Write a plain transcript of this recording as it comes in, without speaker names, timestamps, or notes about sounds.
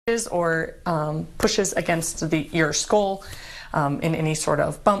or pushes against your skull in any sort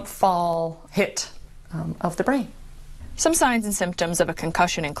of bump, fall, hit of the brain. Some signs and symptoms of a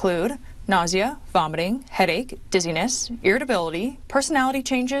concussion include nausea, vomiting, headache, dizziness, irritability, personality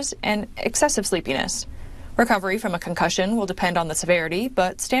changes, and excessive sleepiness. Recovery from a concussion will depend on the severity,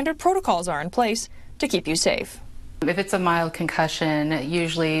 but standard protocols are in place to keep you safe. If it's a mild concussion,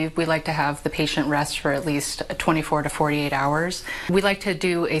 usually we like to have the patient rest for at least 24 to 48 hours. We like to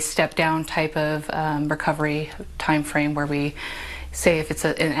do a step-down type of recovery time frame where we say if it's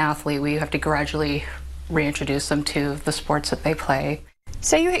an athlete, we have to gradually reintroduce them to the sports that they play.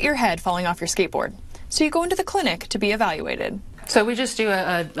 Say you hit your head falling off your skateboard, so you go into the clinic to be evaluated. So we just do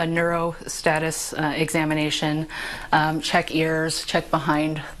a neuro status examination, check ears, check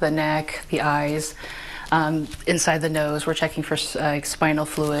behind the neck, the eyes, inside the nose. We're checking for spinal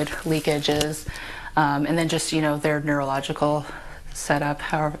fluid leakages, and then just, their neurological setup,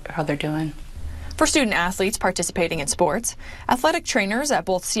 how they're doing. For student athletes participating in sports, athletic trainers at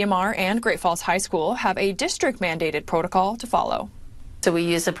both CMR and Great Falls High School have a district-mandated protocol to follow. So we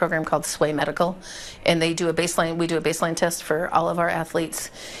use a program called Sway Medical, and we do a baseline test for all of our athletes.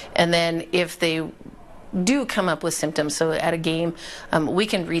 And then if they do come up with symptoms, so at a game, we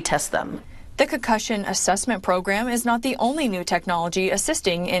can retest them. The concussion assessment program is not the only new technology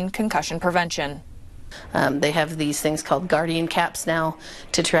assisting in concussion prevention. They have these things called guardian caps now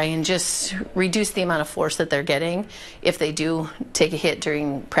to try and just reduce the amount of force that they're getting if they do take a hit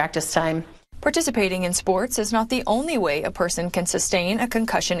during practice time. Participating in sports is not the only way a person can sustain a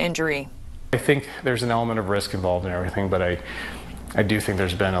concussion injury. I think there's an element of risk involved in everything, but I do think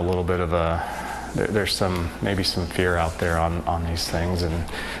there's been a little bit of there's maybe some fear out there on these things, and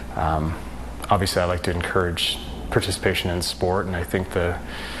obviously I like to encourage participation in sport, and I think the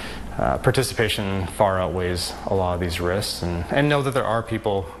participation far outweighs a lot of these risks, and know that there are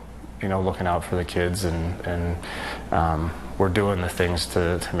people looking out for the kids, and we're doing the things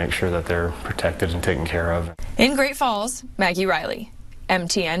to make sure that they're protected and taken care of. In Great Falls, Maggie Riley,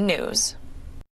 MTN News.